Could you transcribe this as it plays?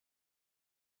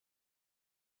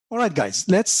All right, guys,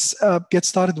 let's get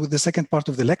started with the second part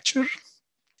of the lecture.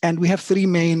 And we have three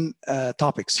main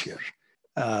topics here.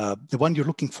 The one you're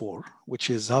looking for, which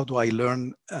is how do I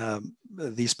learn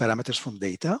these parameters from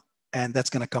data? And that's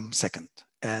going to come second.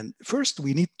 And first,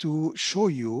 we need to show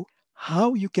you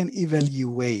how you can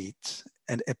evaluate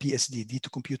a PSDD to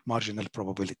compute marginal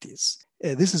probabilities.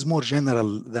 This is more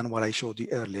general than what I showed you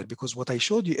earlier, because what I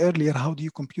showed you earlier, how do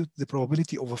you compute the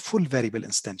probability of a full variable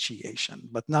instantiation?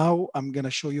 But now I'm going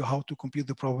to show you how to compute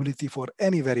the probability for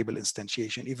any variable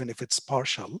instantiation, even if it's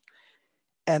partial.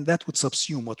 And that would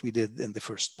subsume what we did in the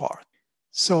first part.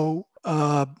 So,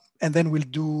 and then we'll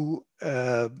do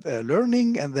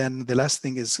learning. And then the last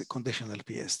thing is conditional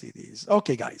PSDDs.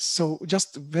 Okay, guys. So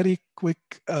just very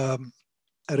quick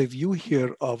a review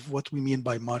here of what we mean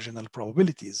by marginal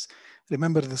probabilities.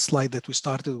 Remember the slide that we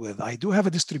started with. I do have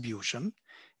a distribution.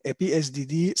 A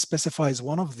PSDD specifies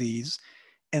one of these.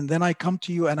 And then I come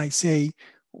to you and I say,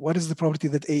 what is the probability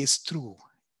that A is true?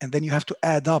 And then you have to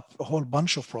add up a whole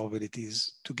bunch of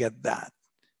probabilities to get that.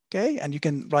 Okay, and you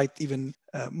can write even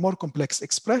more complex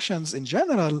expressions in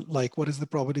general, like what is the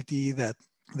probability that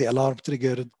the alarm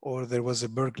triggered or there was a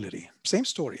burglary? Same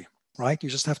story, right? You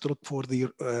just have to look for the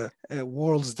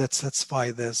worlds that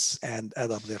satisfy this and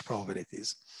add up their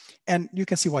probabilities. And you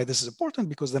can see why this is important,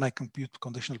 because then I compute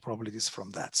conditional probabilities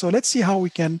from that. So let's see how we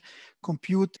can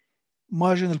compute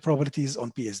marginal probabilities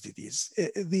on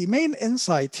PSDDs. The main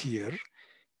insight here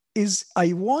is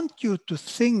I want you to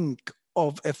think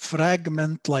of a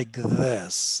fragment like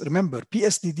this. Remember,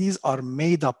 PSDDs are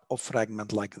made up of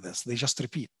fragment like this. They just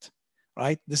repeat,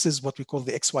 right? This is what we call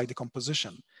the XY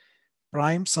decomposition.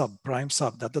 Prime, sub,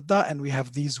 da, da, da, and we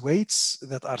have these weights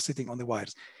that are sitting on the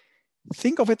wires.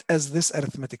 Think of it as this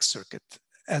arithmetic circuit,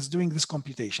 as doing this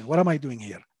computation. What am I doing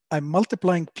here? I'm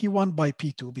multiplying P1 by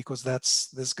P2 because that's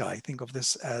this guy. Think of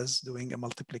this as doing a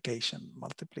multiplication,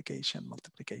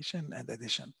 and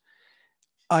addition.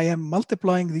 I am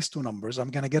multiplying these two numbers. I'm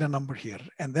going to get a number here.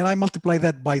 And then I multiply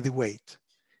that by the weight.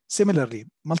 Similarly,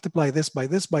 multiply this by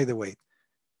the weight.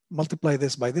 Multiply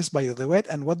this by the weight.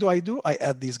 And what do? I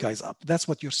add these guys up. That's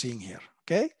what you're seeing here.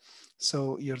 Okay.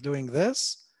 So you're doing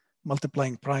this,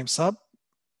 multiplying prime sub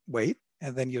weight.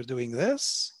 And then you're doing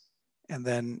this. And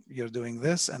then you're doing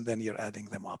this. And then you're adding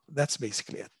them up. That's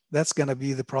basically it. That's going to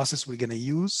be the process we're going to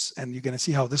use. And you're going to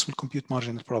see how this will compute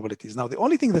marginal probabilities. Now, the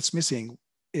only thing that's missing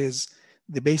is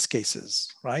the base cases,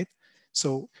 right?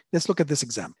 So let's look at this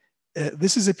example.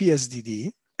 This is a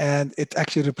PSDD, and it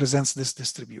actually represents this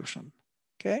distribution,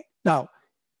 okay? Now,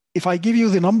 if I give you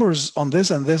the numbers on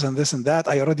this and this and this and that,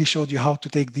 I already showed you how to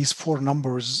take these four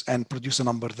numbers and produce a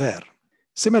number there.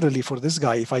 Similarly, for this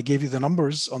guy, if I gave you the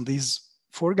numbers on these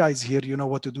four guys here, you know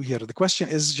what to do here. The question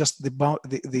is just the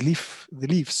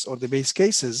leaves or the base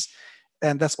cases,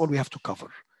 and that's all we have to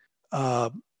cover.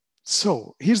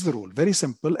 So here's the rule, very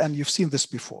simple, and you've seen this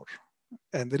before.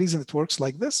 And the reason it works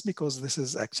like this, because this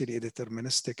is actually a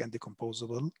deterministic and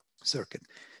decomposable circuit.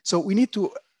 So we need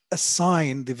to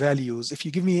assign the values. If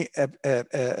you give me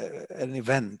an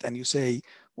event and you say,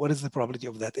 what is the probability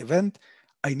of that event?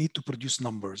 I need to produce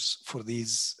numbers for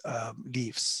these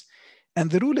leaves. And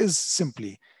the rule is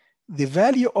simply, the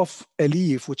value of a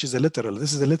leaf, which is a literal,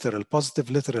 this is a literal, positive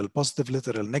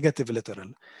literal, negative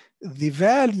literal. The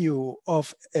value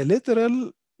of a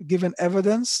literal given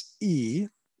evidence E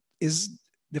is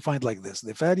defined like this.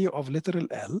 The value of literal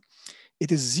L,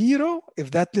 it is 0 if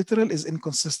that literal is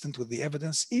inconsistent with the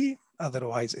evidence E,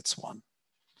 otherwise it's 1.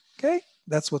 Okay,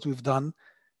 that's what we've done.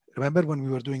 Remember when we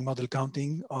were doing model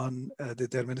counting on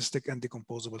deterministic and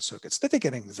decomposable circuits. Let's take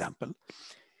an example.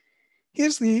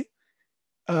 Here's the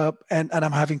and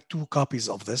I'm having two copies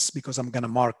of this because I'm going to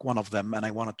mark one of them and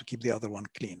I wanted to keep the other one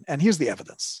clean. And here's the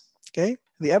evidence. Okay,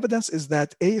 the evidence is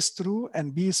that A is true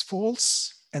and B is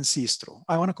false and C is true.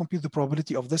 I want to compute the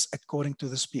probability of this according to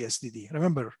this PSDD.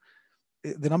 Remember,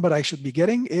 the number I should be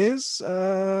getting is,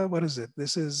 what is it?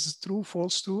 This is true,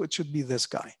 false, true. It should be this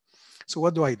guy. So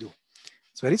what do?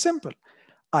 It's very simple.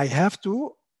 I have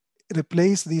to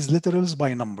replace these literals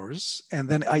by numbers, and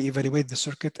then I evaluate the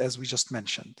circuit as we just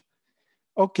mentioned.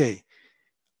 Okay,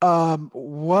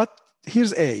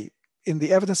 here's A. In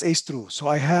the evidence, A is true. So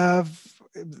I have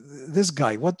this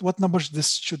guy. What number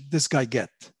should this guy get?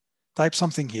 Type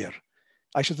something here.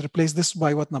 I should replace this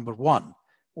by what number? 1.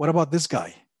 What about this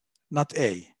guy? Not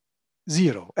A.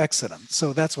 0. Excellent.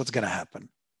 So that's what's going to happen.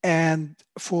 And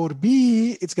for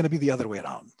B, it's going to be the other way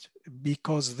around.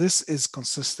 Because this is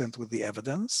consistent with the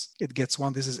evidence, it gets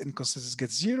 1. This is inconsistent, it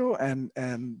gets 0,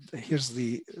 and here's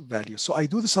the value. So I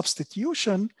do the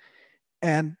substitution,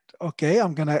 and okay,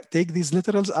 I'm gonna take these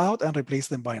literals out and replace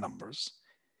them by numbers.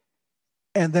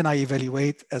 And then I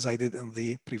evaluate as I did in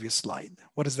the previous slide.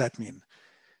 What does that mean?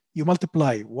 You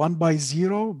multiply 1 by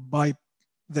 0 by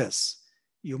this.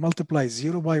 You multiply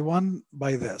 0 by 1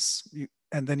 by this.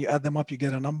 And then you add them up, you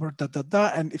get a number, da, da,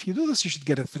 da. And if you do this, you should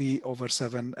get a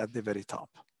 3/7 at the very top.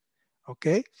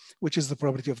 Okay, which is the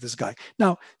probability of this guy.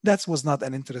 Now, that was not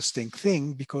an interesting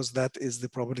thing because that is the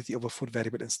probability of a full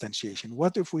variable instantiation.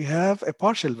 What if we have a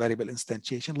partial variable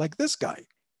instantiation like this guy?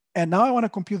 And now I want to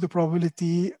compute the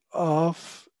probability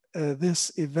of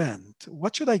this event.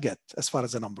 What should I get as far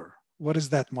as a number? What is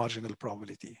that marginal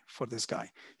probability for this guy?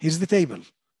 Here's the table.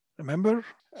 Remember?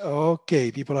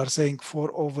 Okay, people are saying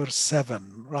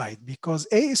 4/7, right? Because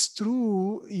A is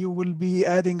true, you will be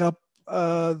adding up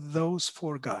those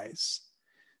 4 guys.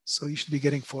 So you should be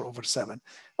getting 4/7.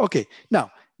 Okay,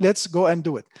 now let's go and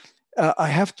do it. I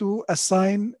have to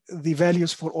assign the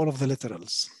values for all of the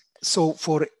literals. So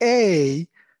for A,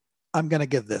 I'm going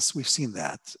to get this. We've seen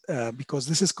that because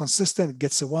this is consistent, it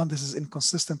gets a 1. This is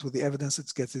inconsistent with the evidence, it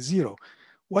gets a 0.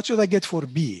 What should I get for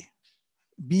B?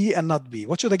 B and not B.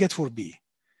 What should I get for B?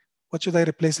 What should I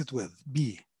replace it with?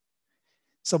 B.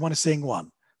 Someone is saying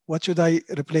 1. What should I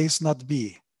replace not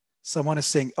B? Someone is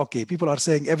saying, okay, people are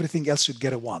saying everything else should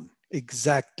get a 1.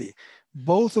 Exactly.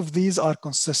 Both of these are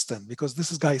consistent because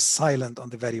this guy is silent on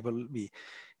the variable B.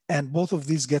 And both of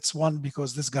these gets 1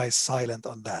 because this guy is silent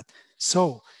on that.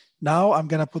 So now I'm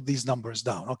going to put these numbers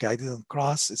down. Okay, I didn't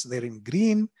cross, it's there in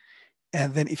green.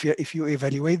 And then if you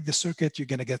evaluate the circuit, you're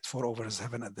going to get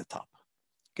 4/7 at the top.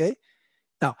 Okay.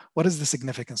 Now, what is the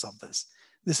significance of this?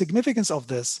 The significance of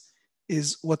this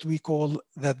is what we call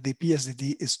that the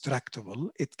PSDD is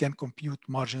tractable. It can compute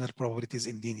marginal probabilities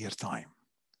in linear time.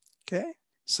 Okay.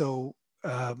 So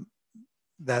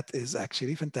that is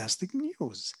actually fantastic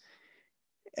news.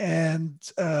 And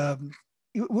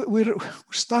we're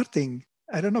starting,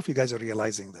 I don't know if you guys are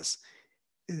realizing this.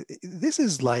 This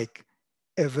is like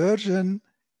a version,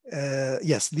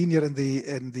 yes, linear in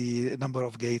the number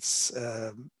of gates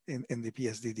in the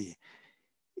PSDD.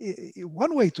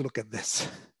 One way to look at this,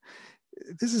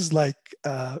 this is like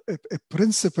a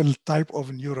principal type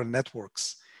of neural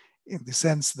networks in the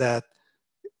sense that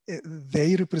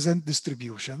they represent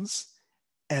distributions,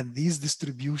 and these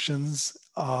distributions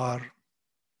are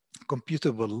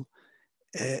computable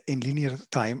in linear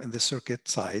time in the circuit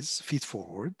size, feed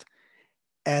forward.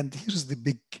 And here's the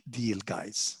big deal,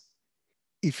 guys.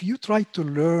 If you try to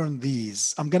learn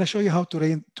these, I'm going to show you how to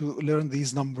learn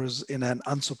these numbers in an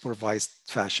unsupervised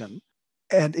fashion.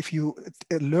 And if you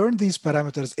learn these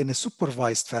parameters in a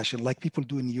supervised fashion, like people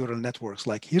do in neural networks,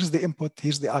 like here's the input,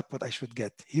 here's the output I should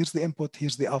get, here's the input,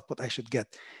 here's the output I should get,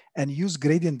 and use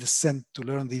gradient descent to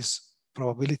learn these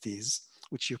probabilities,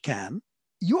 which you can,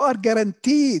 you are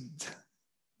guaranteed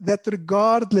that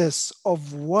regardless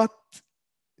of what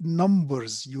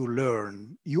numbers you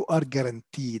learn, you are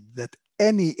guaranteed that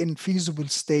any infeasible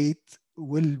state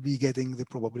will be getting the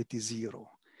probability 0.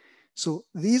 So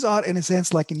these are, in a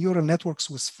sense, like neural networks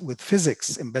with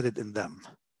physics embedded in them.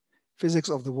 Physics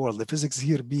of the world, the physics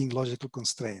here being logical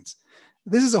constraints.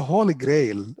 This is a holy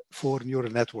grail for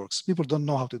neural networks. People don't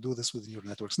know how to do this with neural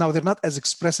networks. Now, they're not as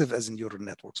expressive as in neural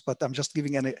networks, but I'm just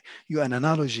giving you an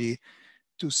analogy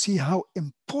to see how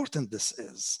important this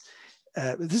is.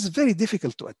 This is very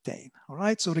difficult to attain, all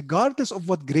right? So regardless of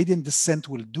what gradient descent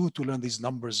will do to learn these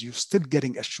numbers, you're still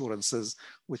getting assurances,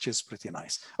 which is pretty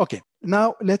nice. Okay,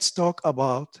 now let's talk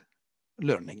about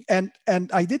learning. And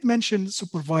I did mention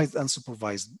supervised and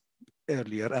unsupervised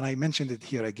earlier, and I mentioned it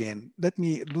here again. Let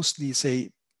me loosely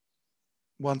say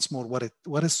once more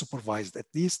what is supervised, at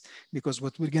least, because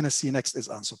what we're gonna see next is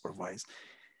unsupervised.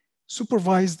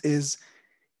 Supervised is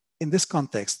in this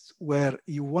context where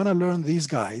you wanna learn these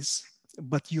guys,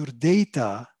 but your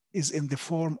data is in the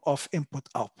form of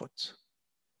input-output.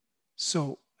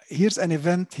 So here's an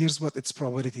event, here's what its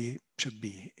probability should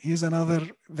be. Here's another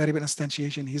variable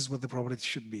instantiation, here's what the probability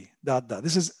should be, dot, dot.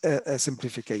 This is a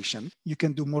simplification. You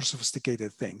can do more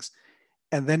sophisticated things.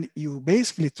 And then you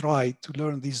basically try to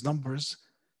learn these numbers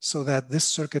so that this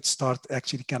circuit starts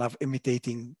actually kind of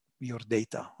imitating your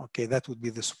data. Okay, that would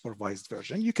be the supervised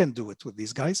version. You can do it with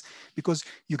these guys because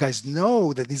you guys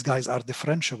know that these guys are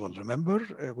differentiable. Remember,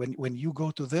 when you go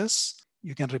to this,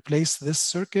 you can replace this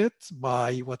circuit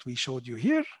by what we showed you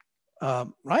here,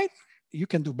 right? You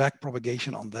can do back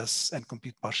propagation on this and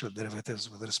compute partial derivatives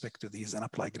with respect to these and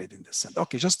apply gradient descent.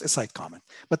 Okay, just a side comment.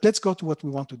 But let's go to what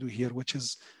we want to do here, which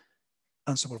is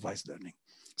unsupervised learning.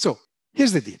 So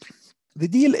here's the deal. The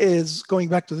deal is going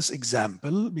back to this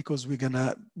example because we're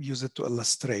gonna use it to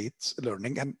illustrate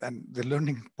learning, and the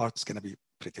learning part is gonna be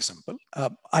pretty simple.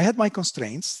 I had my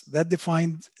constraints that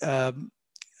defined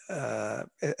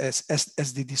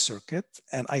SDD circuit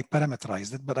and I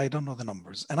parameterized it, but I don't know the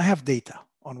numbers. And I have data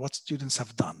on what students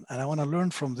have done. And I want to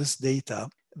learn from this data,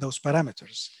 those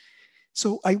parameters.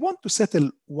 So I want to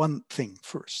settle one thing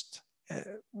first.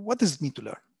 What does it mean to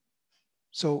learn?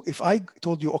 So if I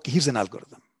told you, okay, here's an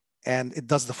algorithm and it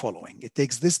does the following. It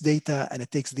takes this data and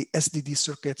it takes the SDD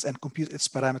circuits and computes its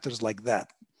parameters like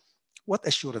that. What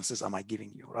assurances am I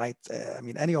giving you, right? I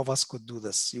mean, any of us could do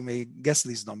this. You may guess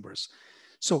these numbers.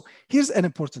 So here's an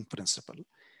important principle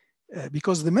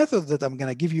because the method that I'm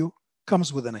going to give you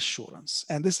comes with an assurance.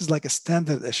 And this is like a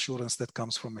standard assurance that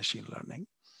comes from machine learning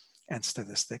and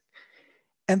statistic.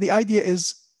 And the idea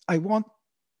is I want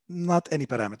not any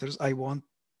parameters. I want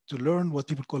to learn what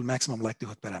people call maximum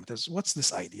likelihood parameters. What's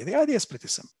this idea? The idea is pretty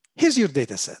simple. Here's your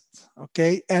data set,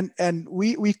 okay? And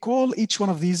we call each one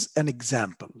of these an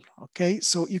example, okay?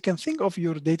 So you can think of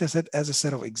your data set as a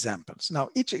set of examples. Now,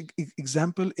 each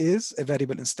example is a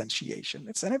variable instantiation.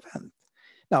 It's an event.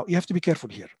 Now, you have to be careful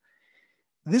here.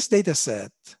 This data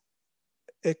set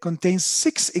contains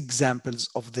 6 examples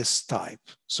of this type.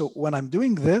 So when I'm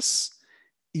doing this,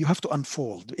 you have to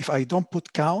unfold. If I don't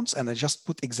put counts and I just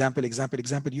put example, example,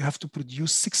 example, you have to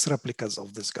produce 6 replicas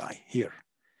of this guy here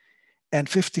and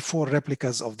 54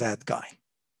 replicas of that guy.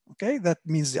 Okay, that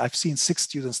means I've seen 6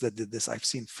 students that did this. I've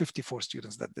seen 54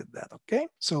 students that did that. Okay,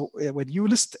 so when you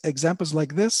list examples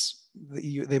like this,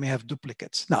 they may have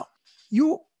duplicates. Now,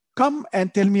 you come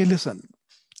and tell me, listen,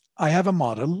 I have a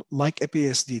model like a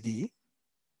PSDD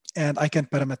and I can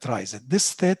parameterize it.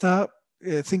 This theta,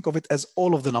 think of it as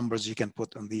all of the numbers you can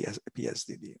put on the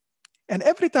PSDD. And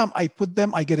every time I put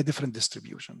them, I get a different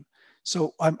distribution.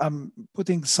 So I'm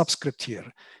putting subscript here,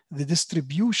 the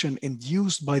distribution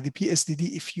induced by the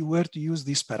PSDD if you were to use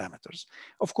these parameters.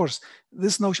 Of course,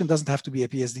 this notion doesn't have to be a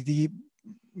PSDD.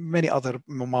 Many other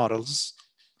models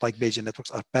like Bayesian networks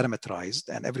are parameterized,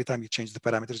 and every time you change the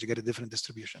parameters, you get a different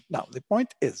distribution. Now, the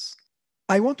point is,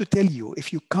 I want to tell you,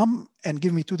 if you come and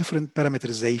give me 2 different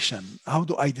parameterization, how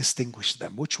do I distinguish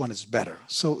them? Which one is better?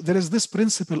 So there is this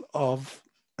principle of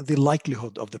the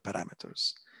likelihood of the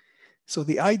parameters. So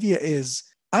the idea is,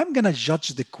 I'm going to judge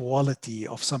the quality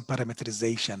of some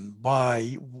parameterization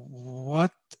by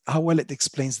how well it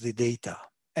explains the data.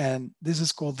 And this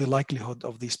is called the likelihood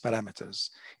of these parameters.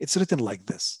 It's written like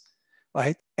this,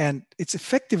 right? And it's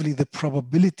effectively the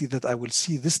probability that I will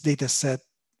see this data set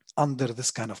under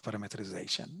this kind of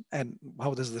parameterization. And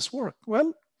how does this work?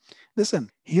 Well, listen,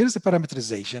 here's the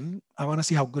parameterization. I want to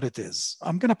see how good it is.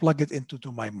 I'm going to plug it into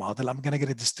my model. I'm going to get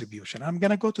a distribution. I'm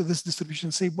going to go to this distribution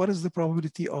and say, what is the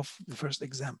probability of the first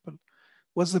example?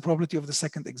 What's the probability of the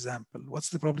second example? What's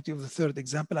the probability of the third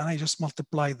example? And I just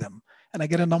multiply them and I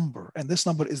get a number. And this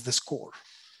number is the score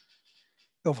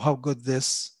of how good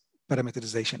this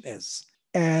parameterization is.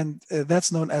 And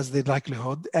that's known as the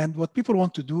likelihood. And what people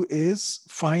want to do is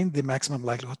find the maximum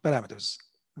likelihood parameters.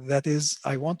 That is,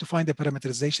 I want to find a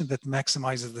parameterization that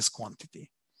maximizes this quantity.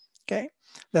 Okay,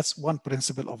 that's one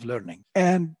principle of learning.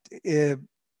 And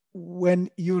when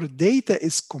your data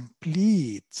is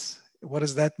complete, what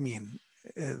does that mean?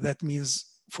 That means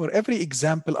for every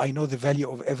example, I know the value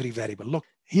of every variable. Look,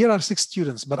 here are 6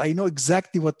 students, but I know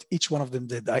exactly what each one of them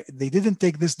did. They didn't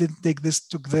take this, didn't take this,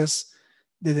 took this,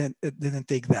 didn't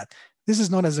take that. This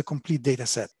is known as a complete data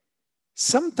set.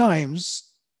 Sometimes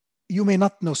you may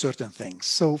not know certain things.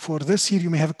 So for this here, you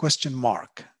may have a question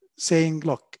mark saying,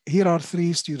 look, here are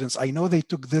 3 students. I know they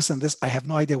took this and this. I have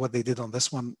no idea what they did on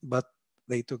this one, but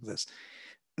they took this.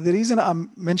 The reason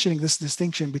I'm mentioning this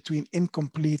distinction between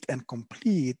incomplete and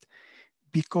complete,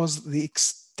 because the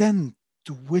extent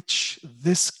to which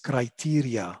this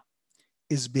criteria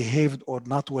is behaved or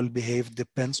not well behaved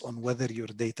depends on whether your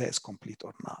data is complete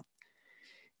or not.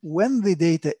 When the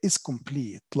data is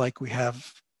complete, like we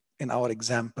have in our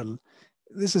example,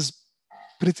 this is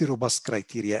pretty robust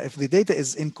criteria. If the data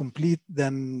is incomplete,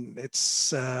 then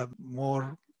it's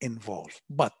more involved.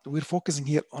 But we're focusing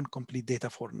here on complete data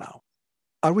for now.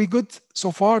 Are we good so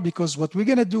far? Because what we're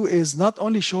going to do is not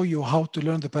only show you how to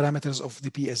learn the parameters of the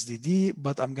PSDD,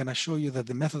 but I'm going to show you that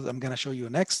the method I'm going to show you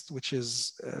next, which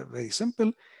is very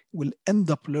simple, will end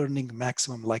up learning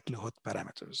maximum likelihood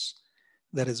parameters.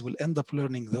 That is, we'll end up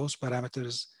learning those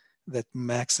parameters that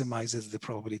maximizes the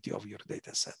probability of your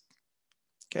data set.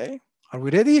 Okay, are we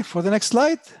ready for the next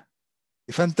slide?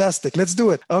 Fantastic, let's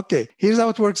do it. Okay, here's how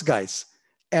it works, guys.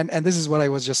 And this is what I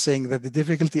was just saying, that the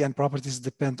difficulty and properties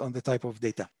depend on the type of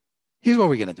data. Here's what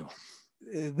we're going to do.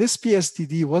 This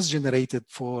PSDD was generated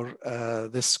for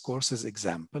this course's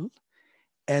example.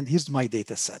 And here's my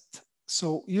data set.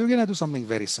 So you're going to do something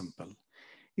very simple.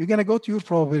 You're going to go to your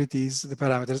probabilities, the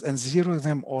parameters, and zero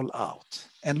them all out.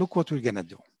 And look what we're going to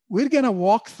do. We're going to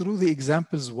walk through the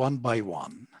examples one by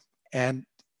one. And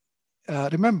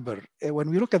remember, when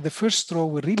we look at the first row,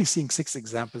 we're really seeing 6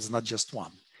 examples, not just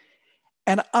one.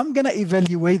 And I'm going to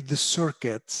evaluate the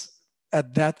circuit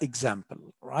at that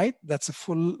example, right? That's a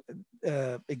full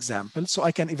example, so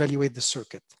I can evaluate the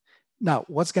circuit. Now,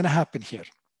 what's going to happen here?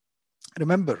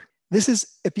 Remember, this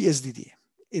is a PSDD.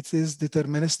 It is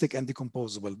deterministic and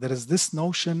decomposable. There is this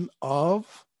notion of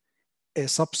a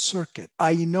subcircuit.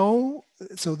 I know,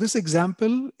 so this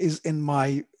example is in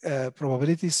my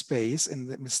probability space, in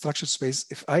the structured space.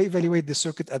 If I evaluate the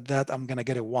circuit at that, I'm going to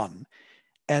get a 1.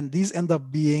 And these end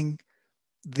up being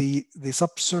the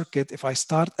subcircuit if I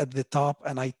start at the top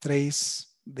and I trace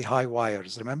the high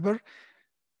wires. Remember,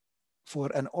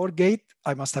 for an OR gate,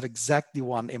 I must have exactly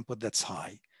one input that's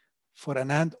high. For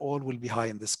an AND, all will be high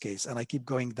in this case. And I keep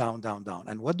going down, down, down.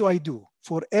 And what do I do?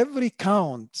 For every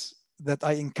count that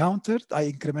I encountered,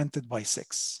 I incremented by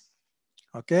 6.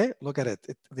 Okay, look at it.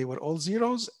 They were all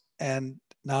zeros, and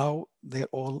now they're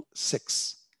all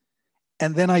 6.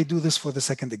 And then I do this for the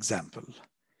second example.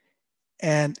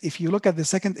 And if you look at the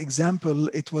second example,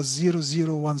 it was 0,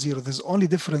 0, 1, 0. There's only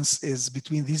difference is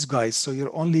between these guys. So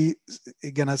you're only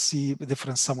gonna see the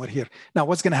difference somewhere here. Now,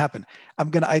 what's gonna happen?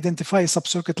 I'm gonna identify a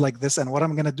subcircuit like this. And what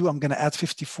I'm gonna do, I'm gonna add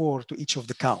 54 to each of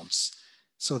the counts.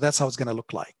 So that's how it's gonna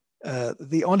look like.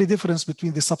 The only difference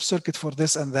between the subcircuit for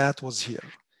this and that was here.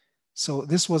 So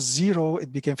this was 0,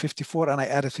 it became 54, and I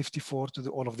added 54 to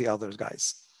all of the other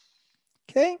guys.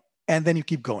 Okay, and then you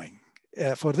keep going.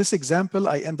 For this example,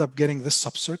 I end up getting this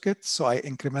subcircuit, so I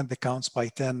increment the counts by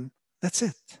 10. That's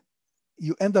it.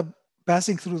 You end up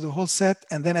passing through the whole set,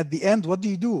 and then at the end, what do?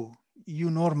 You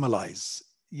normalize.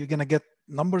 You're gonna get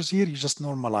numbers here, you just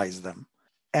normalize them.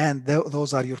 And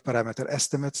those are your parameter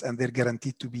estimates, and they're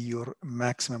guaranteed to be your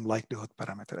maximum likelihood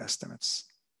parameter estimates.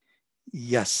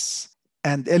 Yes.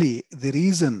 And Ellie, the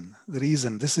reason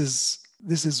this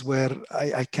is where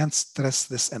I can't stress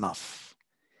this enough.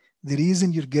 The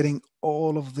reason you're getting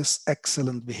all of this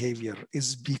excellent behavior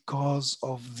is because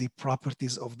of the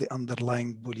properties of the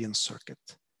underlying Boolean circuit.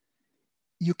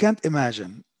 You can't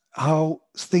imagine how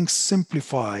things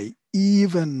simplify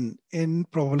even in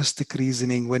probabilistic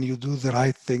reasoning when you do the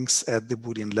right things at the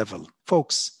Boolean level.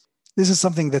 Folks, this is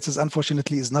something that is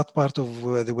unfortunately is not part of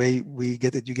the way we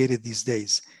get educated these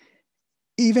days.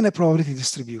 Even a probability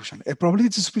distribution. A probability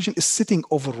distribution is sitting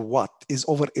over what? Is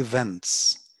over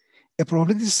events. A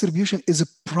probability distribution is a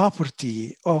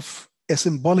property of a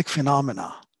symbolic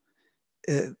phenomena.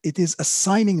 It is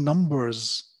assigning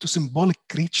numbers to symbolic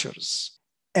creatures.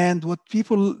 And what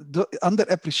people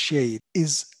underappreciate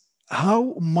is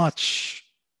how much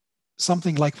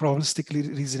something like probabilistic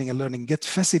reasoning and learning get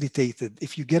facilitated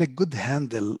if you get a good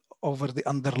handle over the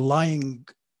underlying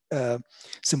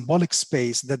symbolic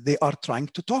space that they are trying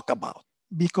to talk about.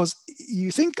 Because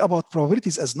you think about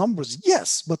probabilities as numbers,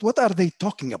 yes, but what are they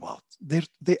talking about?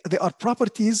 They are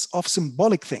properties of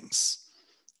symbolic things,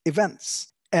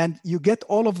 events. And you get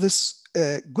all of this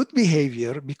good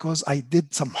behavior because I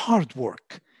did some hard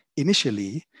work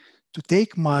initially to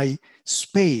take my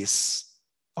space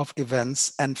of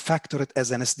events and factor it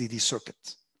as an SDD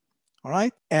circuit, all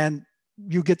right? And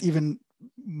you get even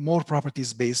more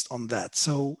properties based on that.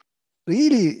 So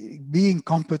really being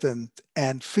competent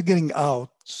and figuring out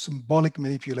symbolic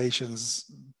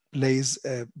manipulations plays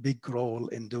a big role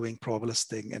in doing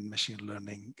probabilistic and machine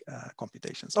learning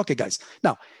computations. Okay, guys.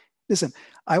 Now, listen,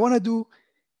 I want to do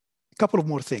a couple of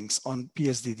more things on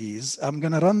PSDDs. I'm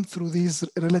going to run through these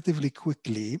relatively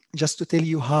quickly just to tell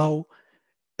you how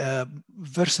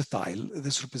versatile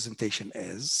this representation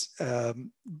is.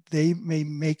 They may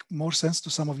make more sense to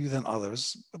some of you than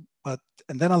others,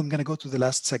 and then I'm going to go to the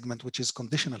last segment, which is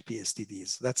conditional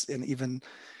PSDDs. That's even,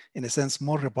 in a sense,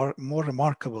 more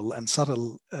remarkable and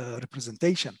subtle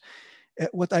representation.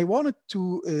 What I wanted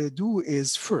to do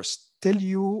is first tell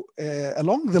you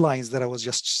along the lines that I was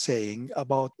just saying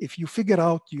about if you figure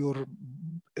out your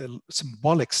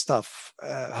symbolic stuff,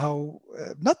 how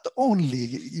not only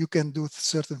you can do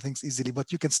certain things easily,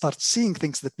 but you can start seeing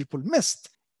things that people missed.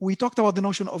 We talked about the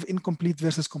notion of incomplete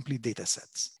versus complete data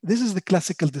sets. This is the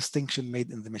classical distinction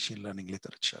made in the machine learning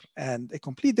literature. And a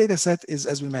complete data set is,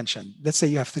 as we mentioned, let's say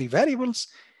you have 3 variables.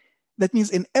 That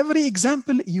means in every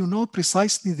example, you know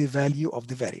precisely the value of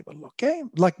the variable, okay?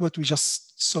 Like what we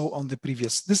just saw on the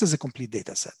previous, this is a complete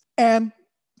data set. And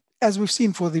as we've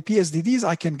seen for the PSDDs,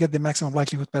 I can get the maximum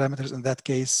likelihood parameters in that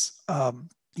case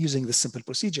using this simple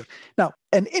procedure. Now,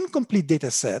 an incomplete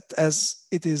data set, as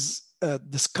it is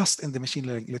discussed in the machine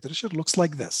learning literature, looks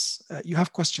like this. You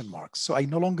have question marks. So I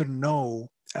no longer know,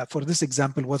 for this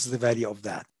example, what's the value of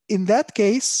that. In that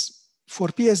case, For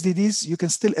PSDDs, you can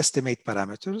still estimate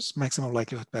parameters, maximum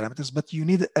likelihood parameters, but you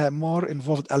need a more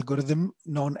involved algorithm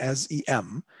known as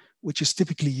EM, which is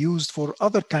typically used for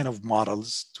other kind of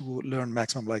models to learn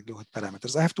maximum likelihood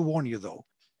parameters. I have to warn you though,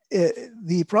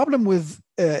 the problem with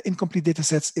incomplete data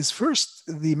sets is first,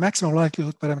 the maximum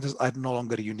likelihood parameters are no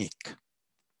longer unique.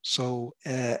 So,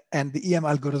 and the EM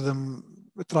algorithm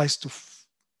tries to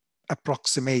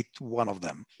approximate one of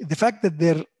them. The fact that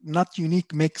they're not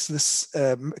unique makes this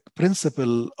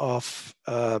principle of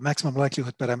maximum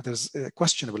likelihood parameters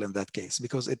questionable in that case,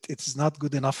 because it's not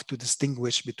good enough to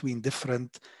distinguish between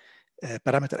different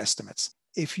parameter estimates.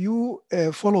 If you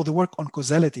follow the work on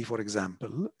causality, for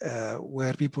example,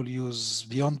 where people use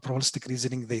beyond probabilistic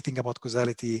reasoning, they think about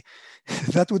causality,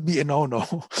 that would be a no-no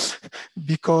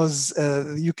because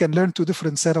you can learn two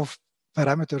different set of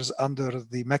parameters under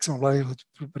the maximum likelihood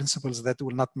principles that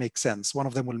will not make sense. One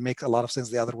of them will make a lot of sense,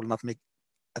 the other will not make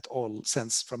at all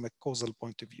sense from a causal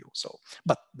point of view. So,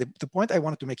 but the point I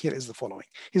wanted to make here is the following.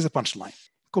 Here's the punchline.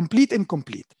 Complete,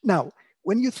 incomplete. Now,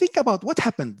 when you think about what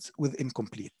happened with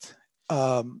incomplete,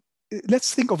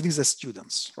 let's think of these as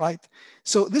students, right?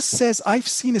 So this says, I've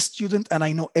seen a student and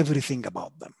I know everything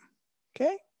about them,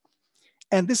 okay?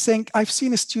 And this saying, I've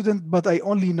seen a student, but I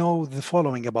only know the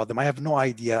following about them. I have no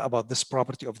idea about this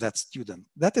property of that student.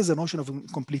 That is a notion of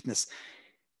incompleteness,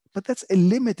 but that's a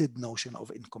limited notion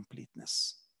of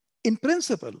incompleteness. In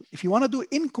principle, if you want to do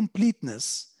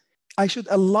incompleteness, I should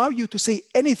allow you to say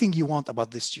anything you want about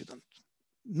this student.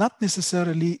 Not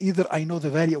necessarily either I know the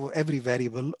value of every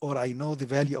variable or I know the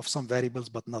value of some variables,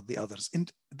 but not the others.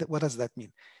 And what does that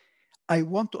mean? I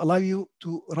want to allow you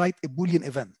to write a Boolean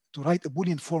event, to write a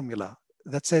Boolean formula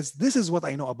that says, this is what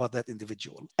I know about that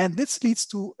individual. And this leads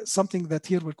to something that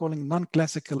here we're calling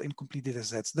non-classical incomplete data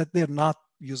sets, that they're not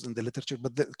used in the literature,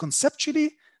 but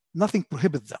conceptually, nothing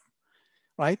prohibits them,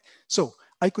 right? So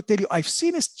I could tell you, I've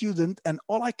seen a student and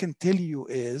all I can tell you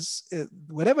is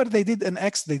whatever they did in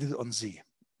X, they did on Z.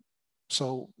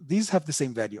 So these have the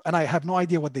same value and I have no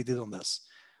idea what they did on this.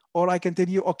 Or I can tell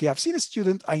you, okay, I've seen a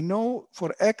student, I know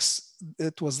for X,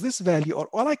 it was this value, or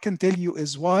all I can tell you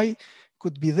is Y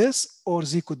could be this or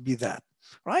Z could be that,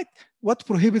 right? What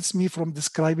prohibits me from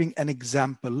describing an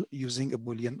example using a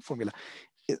Boolean formula?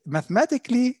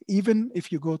 Mathematically, even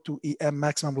if you go to EM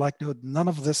maximum likelihood, none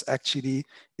of this actually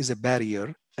is a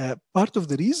barrier. Part of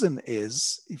the reason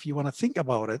is, if you want to think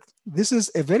about it, this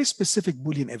is a very specific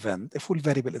Boolean event, a full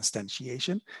variable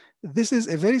instantiation. This is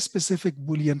a very specific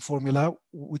Boolean formula,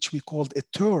 which we called a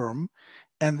term,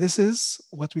 and this is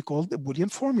what we called a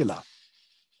Boolean formula.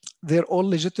 They're all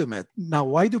legitimate. Now,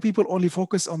 why do people only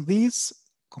focus on these?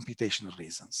 Computational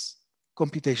reasons.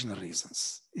 Computational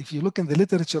reasons. If you look in the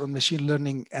literature on machine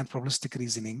learning and probabilistic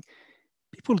reasoning,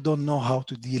 people don't know how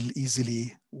to deal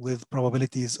easily with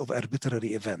probabilities of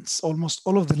arbitrary events. Almost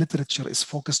all of the literature is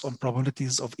focused on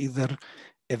probabilities of either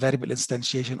a variable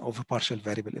instantiation or a partial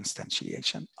variable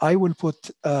instantiation. I will put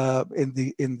in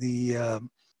the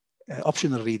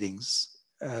optional readings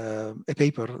a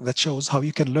paper that shows how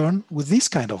you can learn with these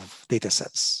kind of data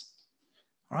sets.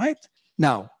 All right?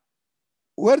 Now,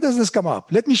 where does this come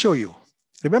up? Let me show you.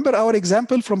 Remember our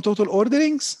example from total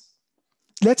orderings?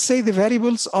 Let's say the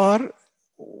variables are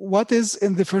what is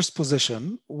in the first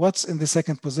position, what's in the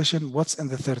second position, what's in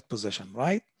the third position,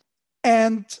 right?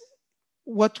 And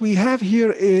what we have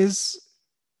here is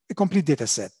a complete data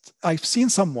set. I've seen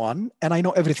someone and I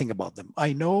know everything about them.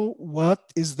 I know what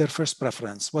is their first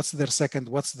preference, what's their second,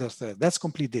 what's their third. That's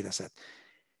complete data set.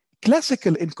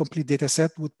 Classical incomplete data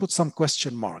set would put some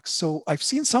question marks. So I've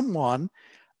seen someone,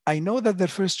 I know that their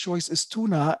first choice is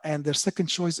tuna and their second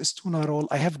choice is tuna roll.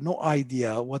 I have no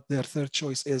idea what their third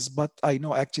choice is, but I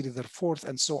know actually their fourth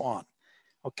and so on.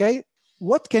 Okay,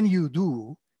 what can you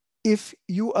do if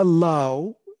you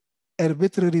allow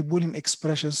arbitrary Boolean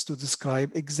expressions to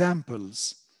describe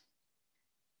examples?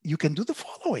 You can do the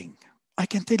following. I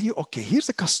can tell you, okay, here's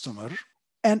a customer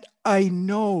and I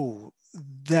know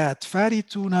that fatty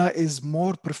tuna is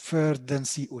more preferred than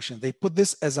sea ocean. They put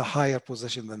this as a higher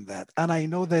position than that. And I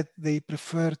know that they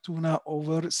prefer tuna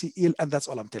over sea eel, and that's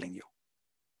all I'm telling you,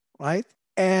 right?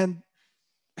 And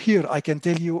here I can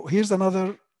tell you, here's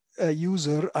another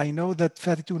user. I know that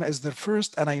fatty tuna is their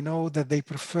first, and I know that they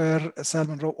prefer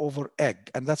salmon roe over egg,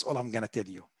 and that's all I'm gonna tell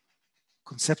you.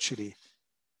 Conceptually,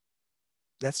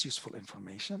 that's useful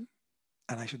information,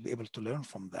 and I should be able to learn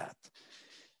from that.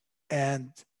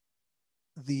 And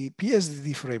the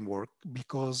PSDD framework,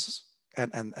 because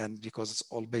because it's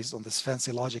all based on this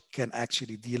fancy logic, can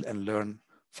actually deal and learn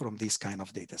from these kind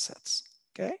of data sets.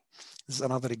 Okay, this is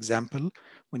another example.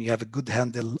 When you have a good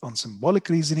handle on symbolic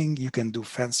reasoning, you can do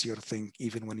fancier thing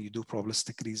even when you do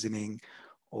probabilistic reasoning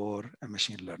or a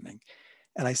machine learning.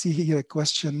 And I see here a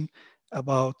question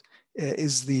about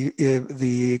is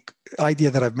the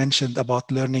idea that I've mentioned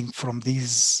about learning from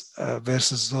these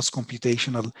versus those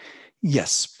computational?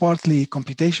 Yes, partly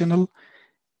computational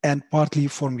and partly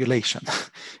formulation.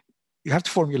 You have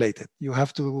to formulate it. You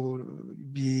have to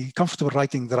be comfortable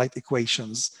writing the right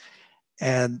equations.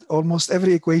 And almost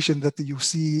every equation that you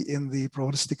see in the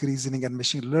probabilistic reasoning and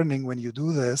machine learning, when you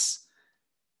do this,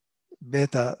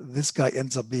 beta, this guy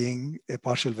ends up being a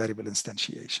partial variable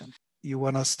instantiation. You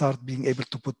want to start being able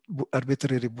to put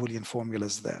arbitrary Boolean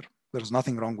formulas there. There's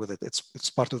nothing wrong with it. It's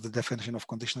part of the definition of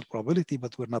conditional probability,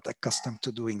 but we're not accustomed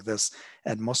to doing this.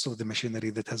 And most of the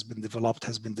machinery that has been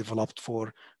developed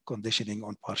for conditioning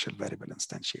on partial variable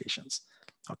instantiations.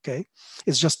 Okay,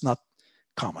 it's just not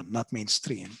common, not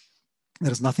mainstream.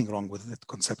 There's nothing wrong with it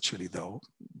conceptually, though.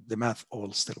 The math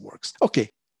all still works. Okay,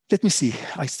 let me see.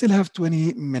 I still have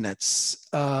 20 minutes.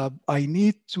 I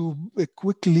need to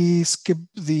quickly skip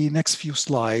the next few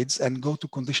slides and go to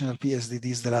conditional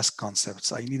PSDDs, the last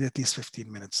concepts. I need at least 15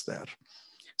 minutes there.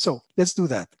 So let's do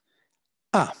that.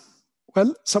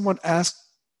 Well, someone asked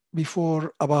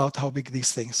before about how big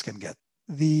these things can get.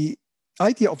 The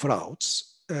idea of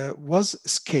routes was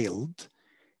scaled,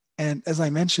 and as I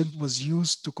mentioned, was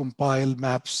used to compile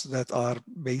maps that are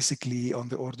basically on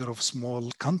the order of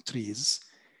small countries.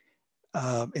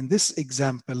 In this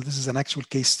example, this is an actual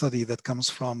case study that comes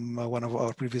from one of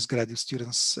our previous graduate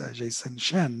students, Jason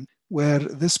Shen, where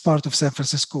this part of San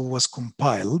Francisco was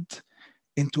compiled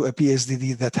into a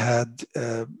PSDD that had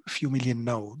a few million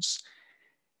nodes.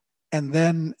 And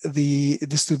then the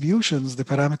distributions, the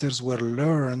parameters were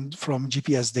learned from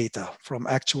GPS data, from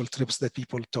actual trips that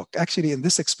people took. Actually, in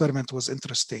this experiment was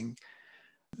interesting.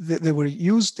 They were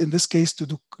used in this case to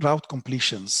do route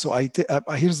completions. So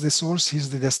here's the source, here's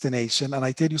the destination, and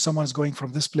I tell you someone's going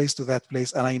from this place to that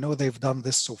place, and I know they've done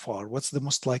this so far. What's the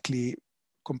most likely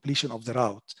completion of the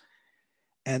route?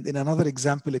 And in another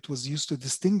example, it was used to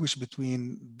distinguish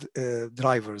between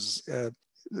drivers.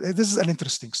 This is an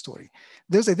interesting story.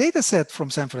 There's a data set from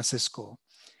San Francisco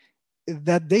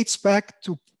that dates back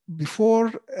to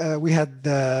before we had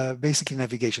basically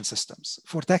navigation systems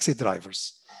for taxi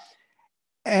drivers.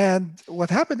 And what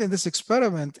happened in this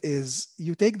experiment is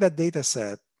you take that data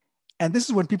set, and this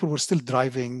is when people were still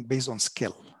driving based on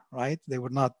skill, right? They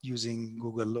were not using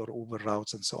Google or Uber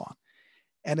routes and so on.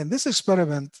 And in this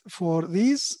experiment, for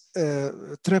these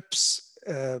trips,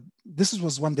 this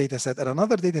was one data set, and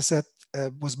another data set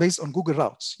was based on Google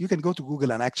routes. You can go to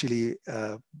Google and actually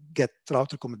get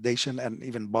route recommendation and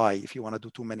even buy if you want to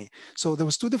do too many. So there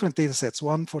was two different data sets,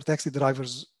 one for taxi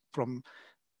drivers from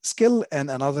skill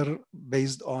and another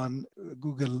based on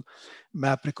Google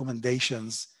map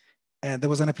recommendations. And there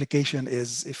was an application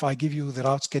is, if I give you the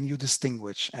routes, can you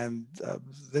distinguish? And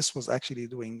this was actually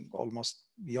doing almost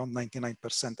beyond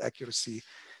 99% accuracy,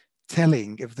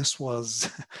 telling if this was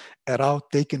a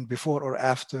route taken before or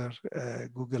after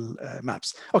Google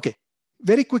Maps. Okay,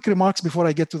 very quick remarks before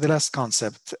I get to the last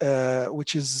concept,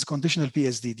 which is conditional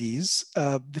PSDDs.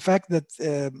 The fact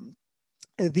that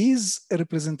these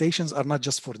representations are not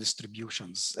just for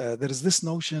distributions. There is this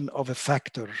notion of a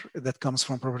factor that comes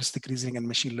from probabilistic reasoning and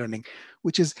machine learning,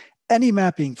 which is any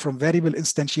mapping from variable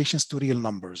instantiations to real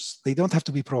numbers. They don't have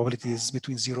to be probabilities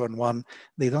between 0 and 1.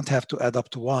 They don't have to add up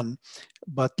to 1,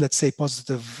 but let's say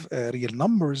positive real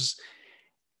numbers.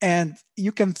 And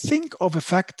you can think of a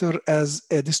factor as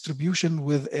a distribution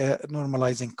with a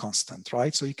normalizing constant,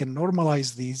 right? So you can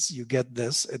normalize these, you get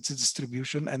this, it's a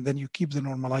distribution, and then you keep the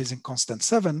normalizing constant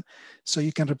 7. So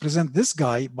you can represent this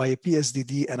guy by a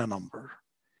PSDD and a number.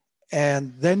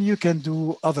 And then you can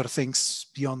do other things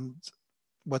beyond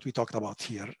what we talked about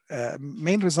here.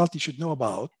 Main result you should know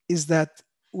about is that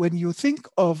when you think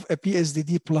of a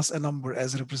PSDD plus a number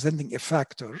as representing a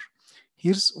factor,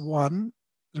 here's one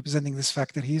representing this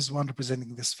factor, here's one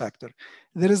representing this factor.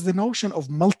 There is the notion of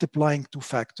multiplying two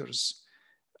factors.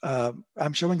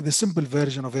 I'm showing the simple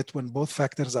version of it when both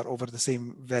factors are over the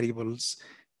same variables.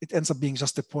 It ends up being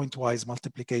just a pointwise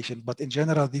multiplication, but in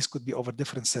general, these could be over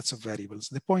different sets of variables.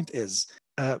 The point is,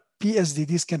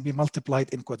 PSDDs can be multiplied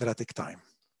in quadratic time.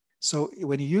 So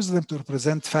when you use them to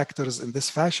represent factors in this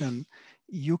fashion,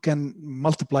 you can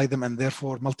multiply them and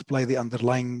therefore multiply the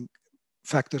underlying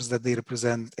factors that they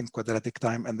represent in quadratic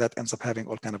time, and that ends up having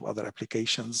all kind of other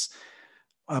applications.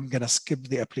 I'm gonna skip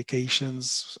the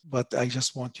applications, but I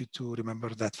just want you to remember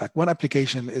that fact. One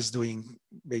application is doing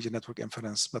Bayesian network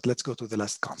inference, but let's go to the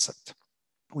last concept.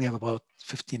 We have about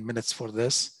 15 minutes for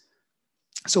this.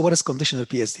 So what is conditional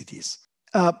PSDDs?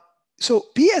 So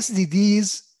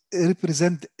PSDDs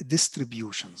represent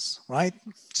distributions, right?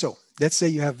 So let's say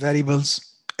you have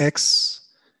variables X,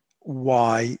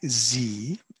 Y,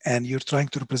 Z, and you're trying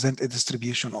to represent a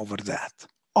distribution over that.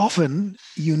 Often,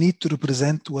 you need to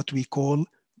represent what we call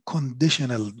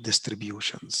conditional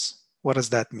distributions. What does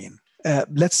that mean?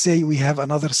 Let's say we have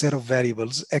another set of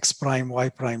variables, x prime, y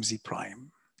prime, z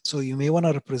prime. So you may want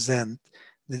to represent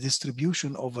the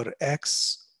distribution over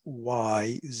x,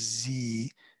 y,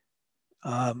 z,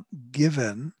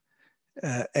 given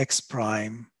x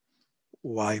prime,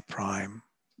 y prime,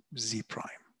 z prime.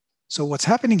 So what's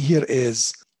happening here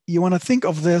is you want to think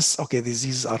of this, okay,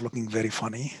 these are looking very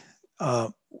funny.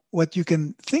 What you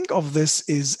can think of this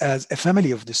is as a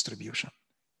family of distribution.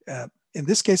 In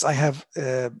this case, I have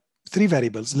 3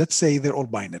 variables. Let's say they're all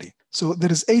binary. So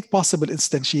there is 8 possible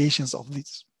instantiations of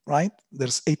these, right?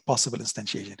 There's 8 possible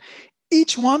instantiations.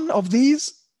 Each one of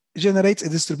these generates a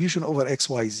distribution over x,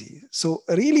 y, z. So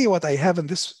really what I have in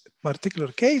this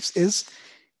particular case is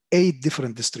 8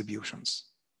 different distributions,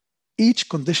 each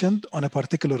conditioned on a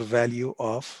particular value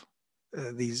of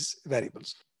these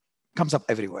variables. Comes up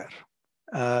everywhere.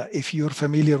 If you're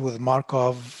familiar with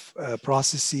Markov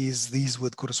processes, these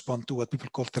would correspond to what people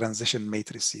call transition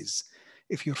matrices.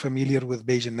 If you're familiar with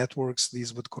Bayesian networks,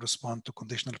 these would correspond to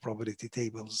conditional probability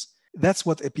tables. That's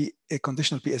what a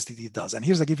conditional PSDD does. And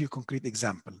here's, I'll give you a concrete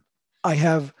example. I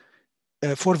have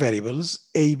 4 variables,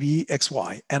 A, B, X,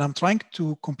 Y, and I'm trying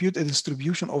to compute a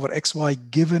distribution over X, Y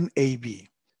given A, B.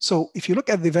 So if you look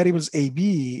at the variables A,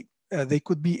 B, they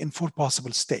could be in 4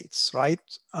 possible states, right?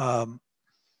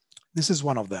 This is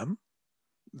one of them.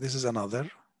 This is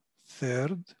another,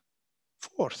 third,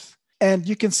 fourth. And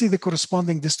you can see the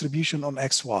corresponding distribution on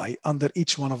X, Y under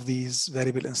each one of these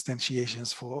variable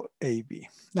instantiations for A, B.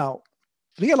 Now,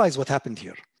 realize what happened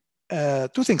here. 2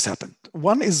 things happened.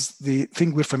 One is the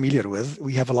thing we're familiar with.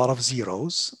 We have a lot of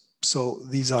zeros. So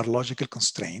these are logical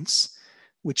constraints,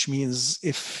 which means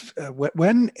if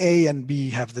when A and B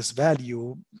have this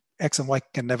value, X and Y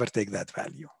can never take that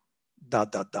value, ...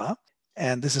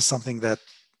 And this is something that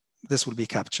this will be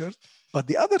captured. But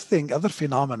the other thing, other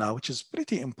phenomena, which is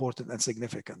pretty important and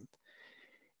significant,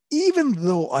 even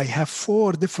though I have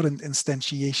 4 different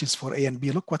instantiations for A and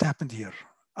B, look what happened here.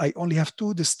 I only have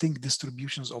 2 distinct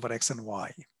distributions over X and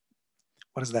Y.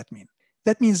 What does that mean?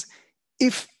 That means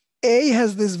if A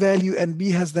has this value and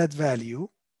B has that value,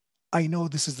 I know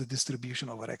this is the distribution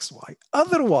over X, Y.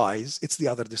 Otherwise, it's the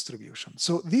other distribution.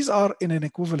 So these are in an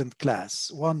equivalent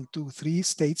class. 1, 2, 3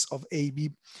 states of A,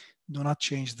 B do not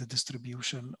change the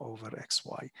distribution over X,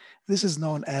 Y. This is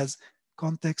known as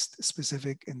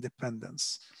context-specific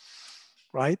independence,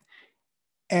 right?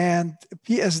 And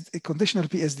conditional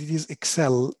PSDDs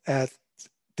excel at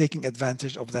taking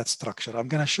advantage of that structure. I'm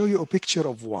going to show you a picture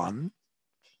of one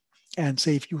and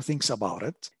say a few things about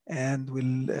it, and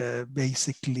we'll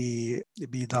basically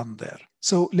be done there.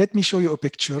 So let me show you a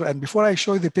picture. And before I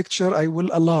show you the picture, I will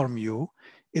alarm you.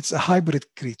 It's a hybrid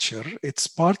creature. It's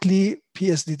partly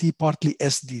PSDD, partly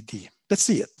SDD. Let's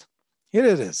see it. Here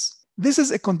it is. This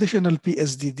is a conditional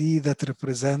PSDD that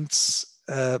represents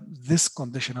this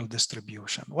conditional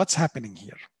distribution. What's happening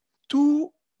here? 2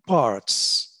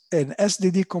 parts, an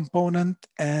SDD component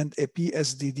and a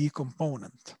PSDD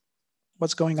component.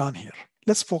 What's going on here?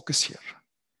 Let's focus here.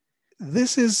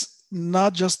 This is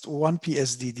not just one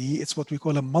PSDD, it's what we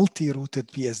call a multi-rooted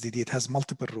PSDD. It has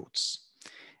multiple roots.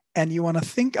 And you want to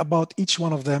think about each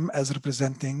one of them as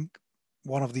representing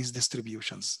one of these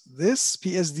distributions. This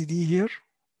PSDD here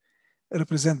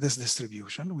represents this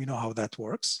distribution. We know how that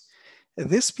works.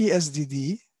 This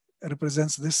PSDD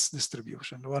represents this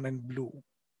distribution, the one in blue.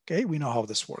 Okay, we know how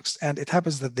this works. And it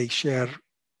happens that they share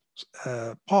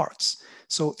parts.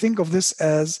 So think of this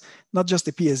as not just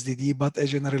a PSDD, but a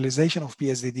generalization of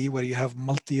PSDD where you have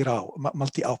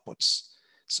multi-outputs.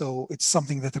 So it's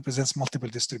something that represents multiple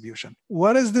distribution.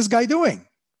 What is this guy doing?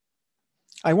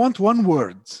 I want one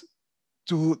word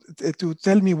to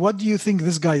tell me, what do you think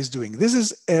this guy is doing? This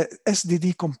is a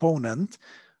SDD component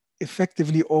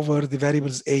effectively over the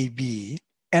variables A, B.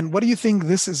 And what do you think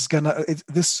this is gonna,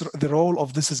 the role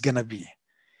of this is gonna be?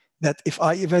 That if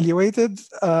I evaluated,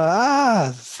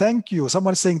 thank you.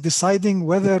 Someone is saying deciding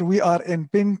whether we are in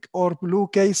pink or blue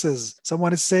cases.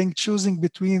 Someone is saying choosing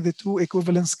between the 2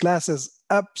 equivalence classes.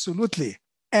 Absolutely.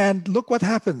 And look what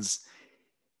happens.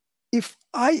 If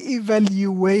I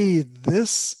evaluate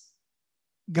this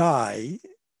guy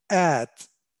at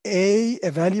a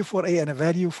value for A and a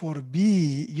value for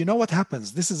B, you know what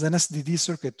happens? This is an SDD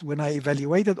circuit. When I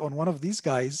evaluated on one of these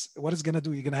guys, what it's going to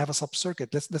do, you're going to have a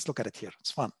sub-circuit. Let's look at it here. It's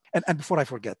fun. And before I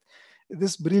forget,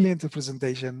 this brilliant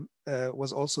representation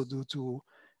was also due to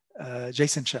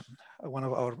Jason Chen, one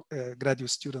of our graduate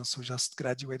students who just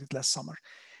graduated last summer.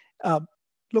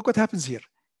 Look what happens here.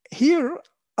 Here,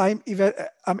 I'm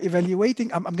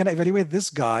evaluating, I'm going to evaluate this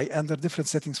guy under different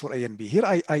settings for A and B. Here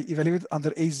I evaluate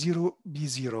under A0,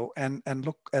 B0, and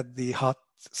look at the hot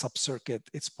subcircuit.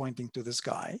 It's pointing to this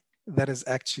guy. That is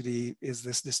actually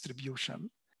this distribution.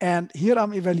 And here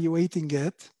I'm evaluating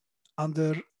it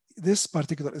under this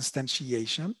particular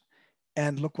instantiation.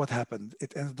 And look what happened.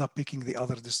 It ended up picking the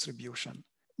other distribution.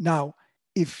 Now,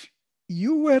 if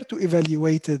you were to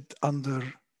evaluate it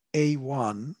under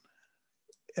A1,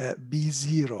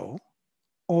 B0,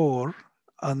 or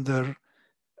under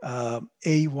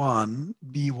A1,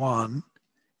 B1,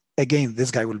 again,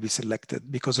 this guy will be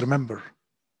selected because remember,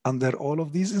 under all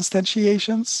of these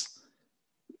instantiations,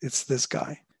 it's this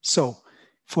guy. So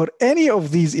for any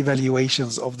of these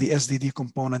evaluations of the SDD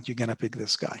component, you're gonna pick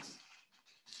this guy.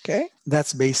 Okay,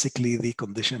 that's basically the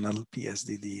conditional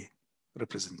PSDD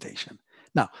representation.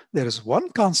 Now, there is one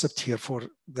concept here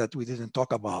that we didn't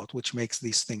talk about, which makes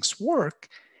these things work.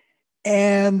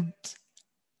 And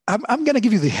I'm going to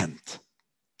give you the hint.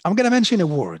 I'm going to mention a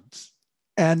word,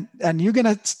 and you're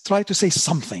going to try to say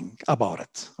something about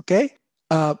it. Okay,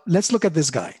 let's look at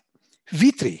this guy,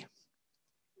 V3.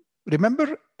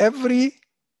 Remember, every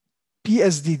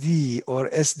PSDD or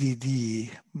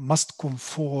SDD must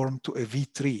conform to a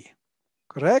V3,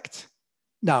 correct?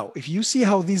 Now, if you see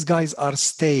how these guys are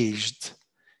staged,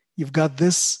 you've got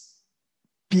this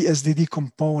PSDD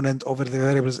component over the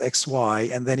variables X, Y,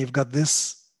 and then you've got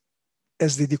this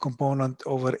SDD component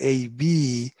over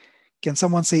AB. Can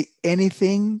someone say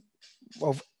anything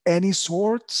of any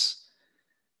sort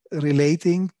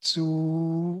relating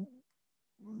to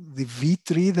the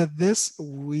V3 that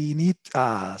we need?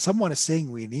 Someone is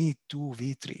saying we need two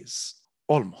V3s,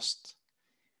 almost.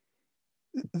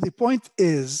 The point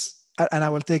is, and I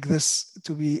will take this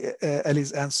to be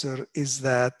Ellie's answer, is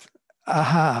that,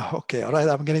 okay, all right,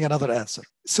 I'm getting another answer.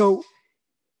 So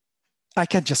I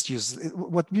can't just use,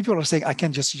 what people are saying, I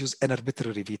can't just use an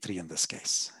arbitrary V3 in this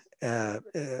case.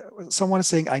 Someone is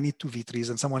saying I need two V3s,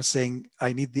 and someone is saying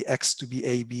I need the X to be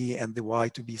AB and the Y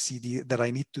to be CD, that I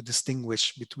need to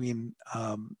distinguish between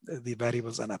the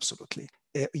variables, and absolutely.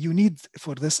 You need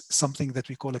for this something that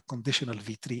we call a conditional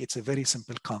V3. It's a very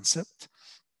simple concept.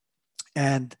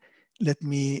 And let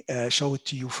me show it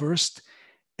to you first,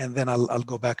 and then I'll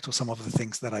go back to some of the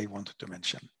things that I wanted to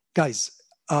mention. Guys,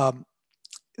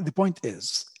 the point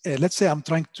is, let's say I'm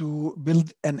trying to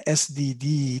build an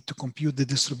SDD to compute the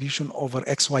distribution over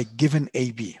XY given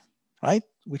AB, right?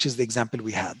 Which is the example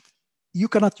we had. You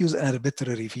cannot use an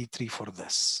arbitrary V3 for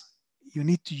this. You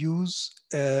need to use,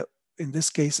 in this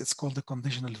case, it's called the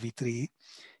conditional V3.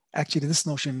 Actually, this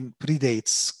notion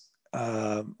predates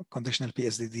conditional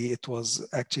PSDD. It was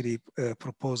actually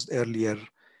proposed earlier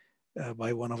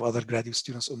by one of other graduate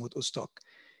students, Umut Ustok,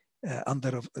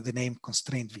 under the name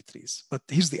constrained V3s. But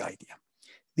here's the idea.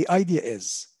 The idea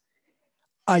is,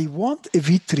 I want a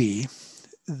V3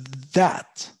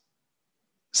 that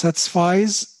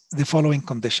satisfies the following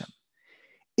condition.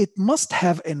 It must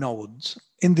have a node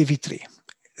in the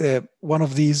V3, one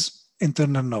of these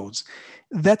internal nodes,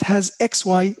 that has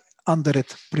XY under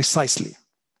it precisely.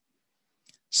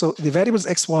 So the variables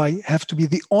X, Y have to be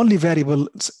the only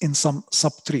variables in some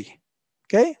subtree,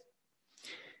 okay?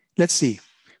 Let's see,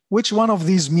 which one of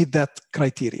these meet that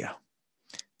criteria?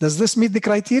 Does this meet the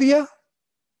criteria?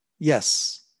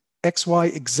 Yes, X, Y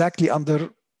exactly under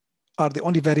are the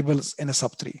only variables in a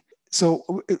subtree.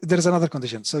 So there's another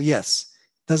condition, so yes.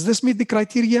 Does this meet the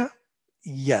criteria?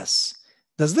 Yes.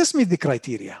 Does this meet the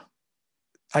criteria?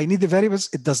 I need the variables,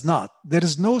 it does not. There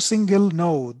is no single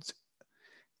node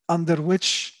under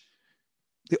which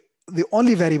the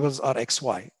only variables are X,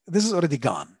 Y. This is already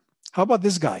gone. How about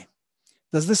this guy?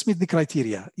 Does this meet the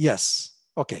criteria? Yes.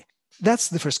 Okay, that's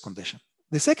the first condition.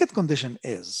 The second condition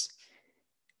is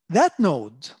that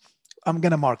node, I'm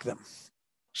gonna mark them.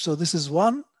 So this is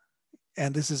one,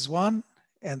 and this is one,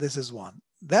 and this is one.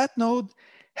 That node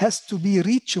has to be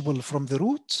reachable from the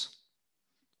root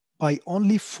by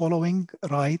only following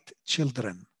right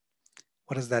children.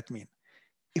 What does that mean?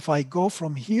 If I go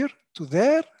from here to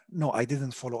there, no, I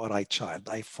didn't follow a right child.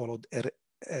 I followed a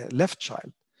left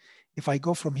child. If I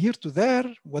go from here to there,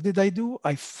 what did I do?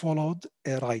 I followed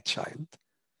a right child.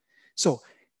 So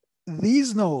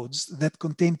these nodes that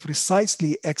contain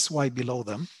precisely X, Y below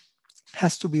them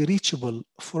has to be reachable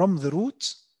from the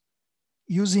root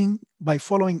by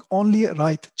following only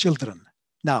right children.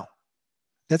 Now,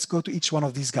 let's go to each one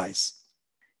of these guys.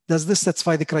 Does this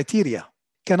satisfy the criteria?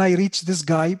 Can I reach this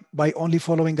guy by only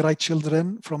following right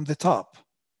children from the top?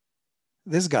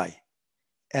 This guy.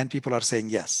 And people are saying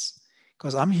yes,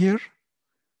 because I'm here,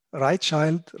 right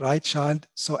child, right child.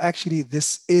 So actually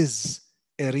this is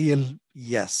a real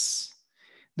yes.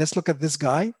 Let's look at this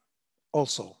guy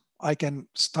also. I can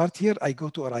start here, I go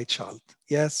to a right child.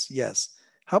 Yes, yes.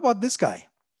 How about this guy?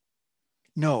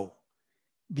 No,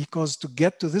 because to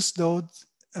get to this node,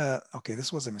 okay,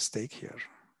 this was a mistake here.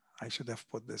 I should have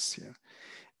put this here.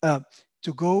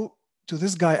 To go to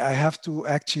this guy, I have to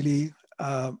actually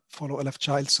follow a left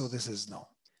child, so this is no.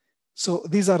 So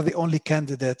these are the only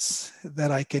candidates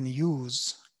that I can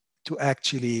use to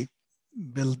actually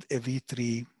build a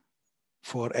V3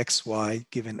 for X, Y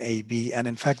given A, B. And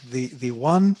in fact, the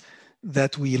one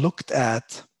that we looked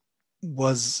at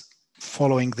was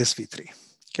following this V3.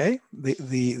 Okay,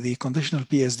 the conditional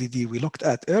PSDD we looked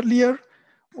at earlier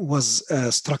was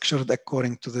structured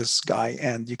according to this guy,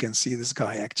 and you can see this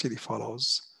guy actually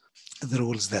follows the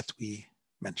rules that we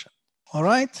mentioned. All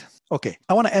right. Okay,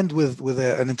 I want to end with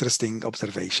an interesting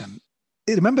observation.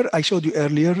 Remember, I showed you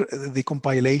earlier the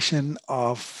compilation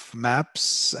of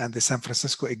maps and the San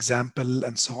Francisco example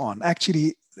and so on.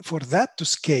 Actually, for that to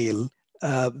scale,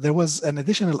 there was an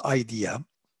additional idea.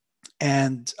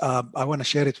 And I want to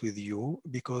share it with you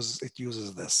because it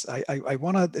uses this. I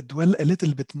want to dwell a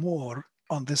little bit more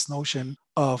on this notion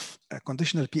of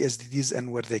conditional PSDDs and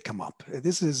where they come up.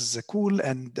 This is cool,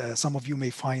 and some of you may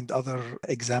find other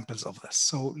examples of this.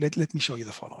 So let me show you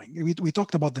the following. We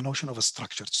talked about the notion of a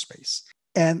structured space.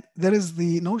 And there is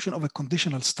the notion of a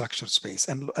conditional structured space.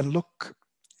 And look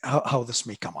how this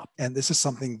may come up. And this is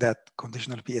something that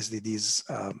conditional PSDDs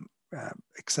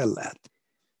excel at.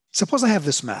 Suppose I have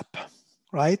this map,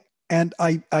 right? And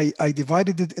I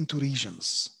divided it into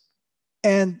regions.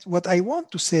 And what I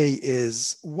want to say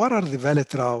is, what are the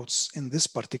valid routes in this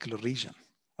particular region,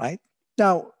 right?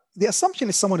 Now, the assumption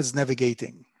is someone is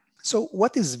navigating. So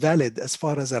what is valid as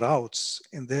far as the routes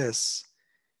in this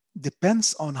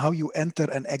depends on how you enter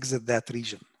and exit that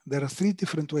region. There are 3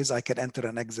 different ways I can enter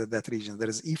and exit that region. There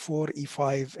is E4,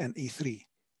 E5, and E3.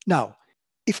 Now,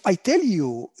 if I tell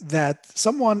you that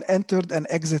someone entered and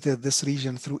exited this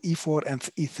region through E4 and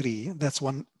E3, that's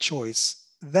one choice.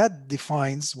 That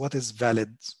defines what is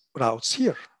valid routes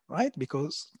here, right?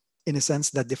 Because in a sense,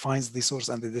 that defines the source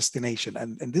and the destination.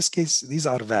 And in this case, these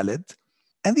are valid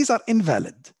and these are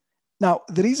invalid. Now,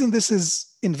 the reason this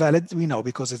is invalid, we know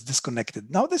because it's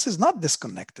disconnected. Now, this is not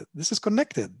disconnected. This is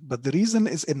connected, but the reason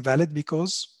is invalid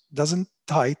because it doesn't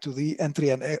tie to the entry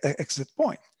and exit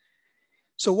point.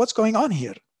 So what's going on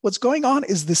here? What's going on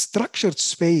is the structured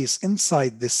space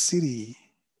inside this city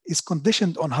is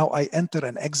conditioned on how I enter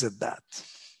and exit that.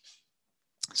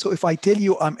 So if I tell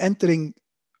you I'm entering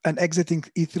and exiting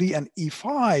E3 and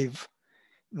E5,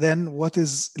 then what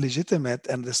is legitimate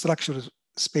and the structured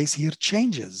space here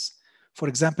changes. For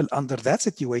example, under that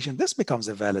situation, this becomes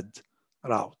a valid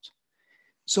route.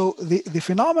 So the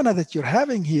phenomena that you're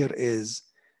having here is,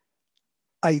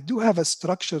 I do have a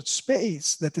structured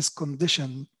space that is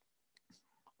conditioned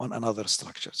on another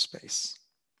structured space,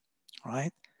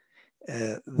 right?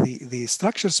 The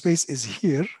structured space is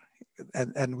here,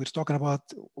 and we're talking about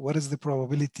what is the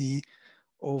probability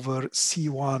over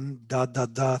C1 ...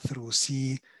 through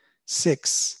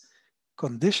C6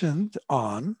 conditioned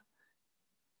on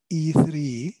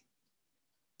E3,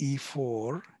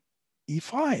 E4,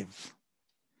 E5.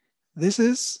 This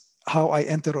is how I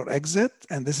enter or exit,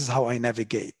 and this is how I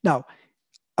navigate. Now,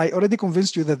 I already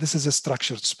convinced you that this is a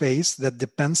structured space that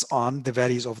depends on the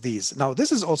values of these. Now,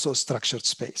 this is also a structured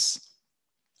space.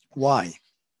 Why?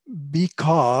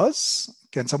 Because,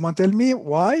 can someone tell me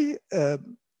why?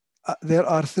 There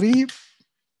are 3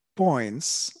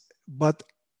 points, but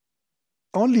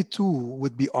only 2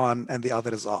 would be on and the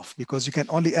other is off, because you can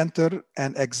only enter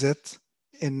and exit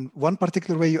in one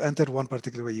particular way you enter, one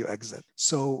particular way you exit.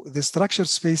 So the structured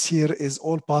space here is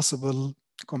all possible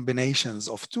combinations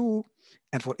of 2.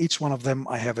 And for each one of them,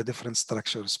 I have a different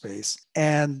structure space.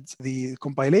 And the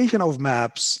compilation of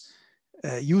maps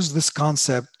used this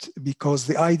concept because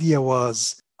the idea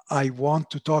was, I want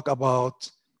to talk about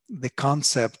the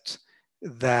concept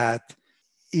that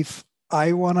if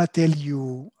I want to tell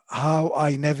you how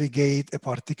I navigate a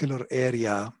particular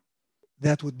area,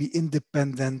 that would be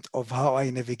independent of how I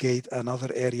navigate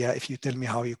another area if you tell me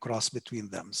how you cross between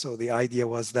them. So the idea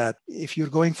was that if you're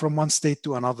going from one state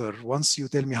to another, once you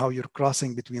tell me how you're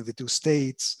crossing between the 2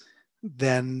 states,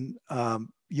 then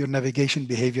your navigation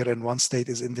behavior in one state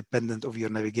is independent of your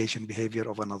navigation behavior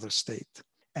of another state.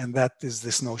 And that is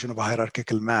this notion of a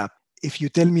hierarchical map. If you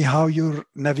tell me how you're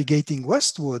navigating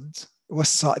westward,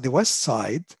 the west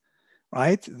side,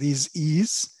 right, these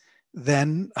E's,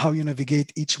 then how you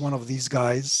navigate each one of these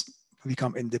guys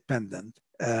become independent.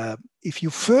 If you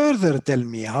further tell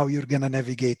me how you're going to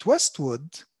navigate westward,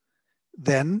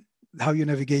 then how you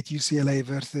navigate UCLA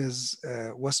versus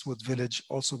Westwood Village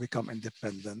also become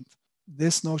independent.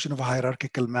 this notion of a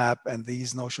hierarchical map and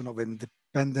these notion of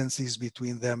independencies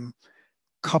between them,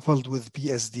 coupled with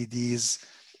PSDDs,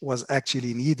 was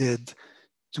actually needed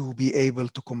to be able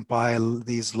to compile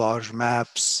these large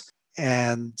maps.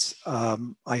 And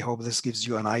I hope this gives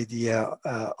you an idea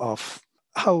of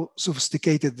how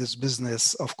sophisticated this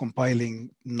business of compiling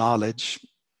knowledge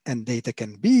and data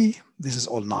can be. This is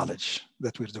all knowledge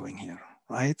that we're doing here,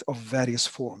 right? Of various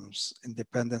forms,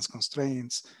 independence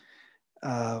constraints,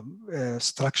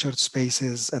 structured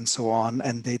spaces, and so on.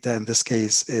 And data in this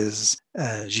case is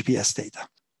GPS data.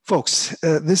 Folks,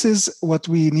 this is what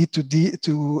we need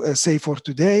to say for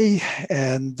today.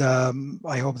 And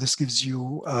I hope this gives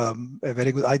you a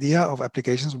very good idea of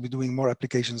applications. We'll be doing more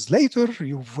applications later.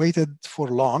 You've waited for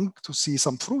long to see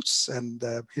some fruits, and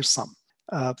here's some.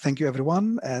 Thank you,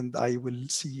 everyone. And I will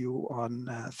see you on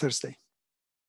Thursday.